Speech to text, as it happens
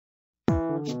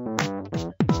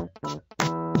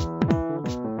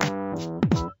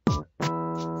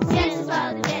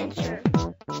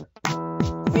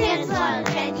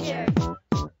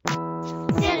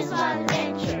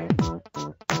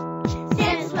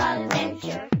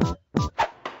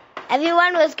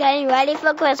Everyone was getting ready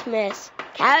for Christmas.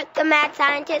 Carrot the mad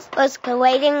scientist was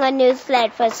collating a new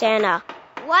sled for Santa.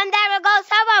 One that will go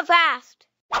super fast.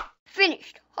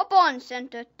 Finished. Hop on,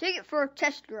 Santa. Take it for a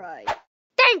test ride.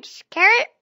 Thanks, Carrot.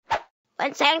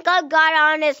 When Santa got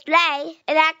on his sleigh,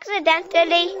 it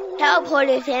accidentally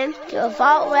teleported him to a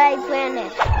faraway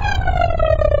planet.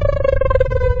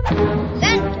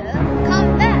 Santa,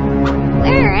 come back.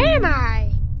 Where am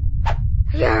I?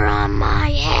 You're on my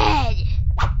head.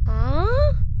 Huh?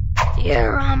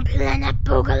 You're on planet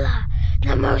Boogala,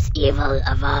 the most evil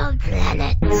of all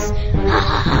planets.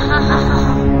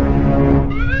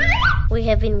 We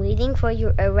have been waiting for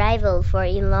your arrival for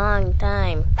a long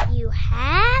time. You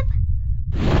have?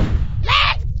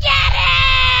 Let's get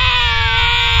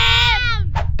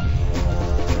him!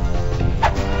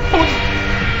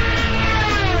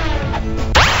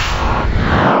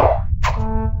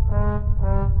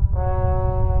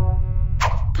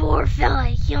 Poor fella,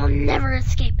 he'll never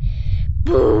escape.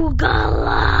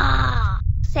 Boogala!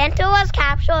 Santa was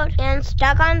captured and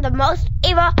stuck on the most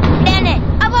evil planet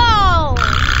of all!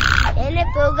 Planet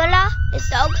Boogala is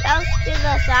so close to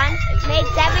the sun, it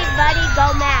makes everybody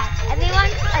go mad.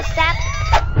 Everyone except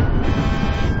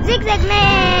Zigzag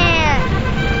Man!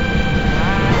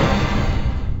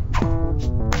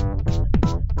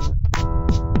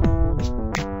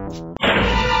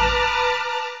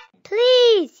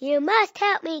 Please, you must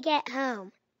help me get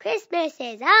home. Christmas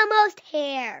is almost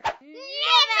here. Never!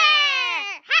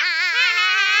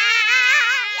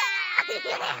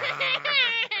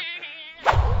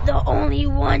 The only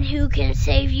one who can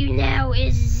save you now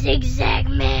is Zigzag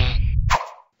Man.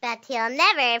 But he'll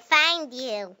never find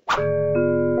you.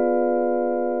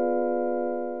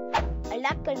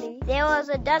 Luckily, there was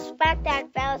a dustbag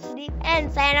that fell asleep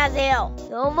in Santa's hill.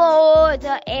 So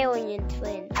the alien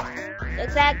twins.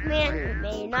 Zigzag Man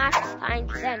may not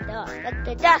find Santa, but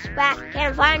the dustbag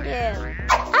can find him.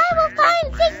 I will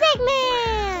find Zigzag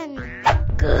Man!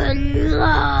 Good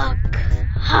luck!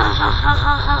 Ha ha ha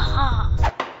ha ha ha!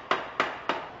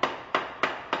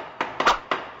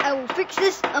 I will fix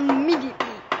this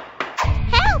immediately.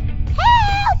 Help!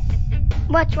 Help!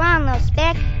 What's wrong, little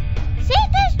speck?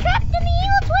 Santa's trapped in the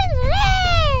evil twins'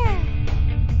 lair!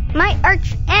 My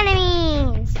arch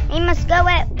enemies! We must go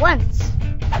at once.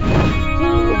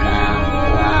 Boogala!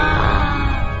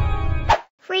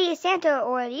 Free Santa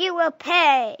or you will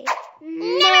pay.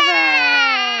 Never!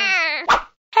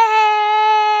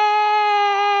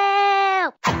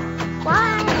 Help!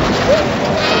 Why?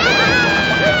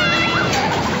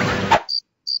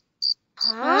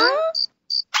 Huh?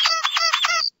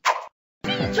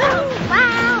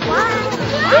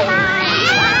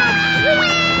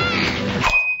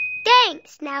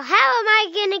 Thanks. Now how am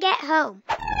I gonna get home?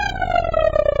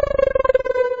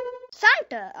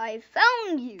 Santa, I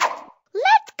found you.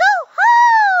 Let's go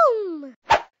home!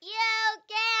 You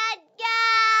can't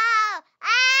go!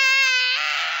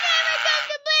 Never come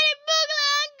to Planet Boogala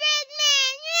on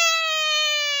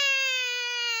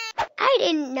Christmas! I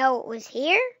didn't know it was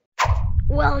here.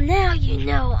 Well, now you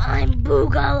know I'm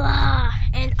Boogala,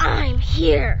 and I'm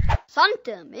here.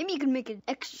 Santa, maybe you can make an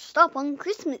extra stop on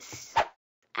Christmas.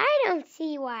 I don't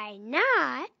see why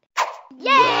not.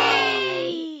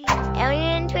 Yay!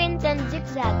 Alien twins and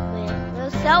Zigzag Man were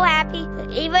so happy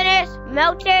that evenness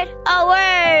melted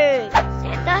away.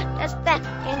 Santa, Dustbag,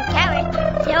 and Carrot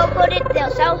teleported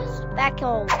themselves back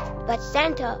home. But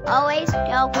Santa always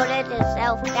teleported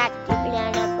himself back to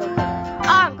Planet Boogala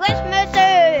on Christmas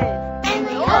Eve. And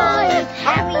they all lived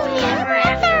happily ever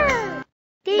after.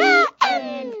 The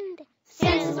end.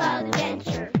 Santa's Wild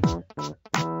Adventure.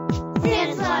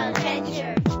 Santa's Wild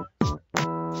Adventure.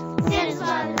 Santa's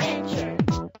Wild Adventure.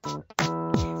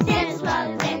 Santa's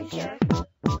Wild Adventure.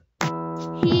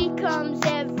 He comes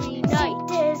every night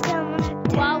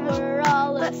while we're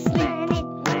all asleep.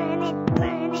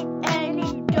 And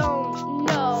you don't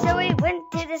know. So we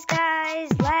went to the Skies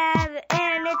Lab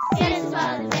and it's Santa's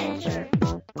Wild Adventure.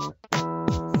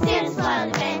 Santa's Wild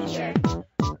Adventure.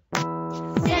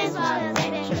 Santa's Wild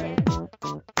Adventure.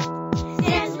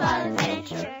 Santa's Wild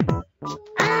Adventure.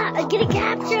 I get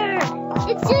captured.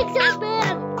 It's Zigzag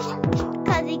Man.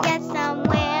 'Cause he gets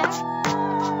somewhere.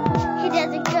 He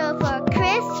doesn't go for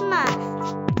Christmas.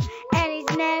 And he's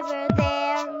never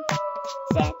there.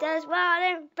 Santa's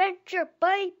Wild Adventure,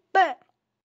 baby.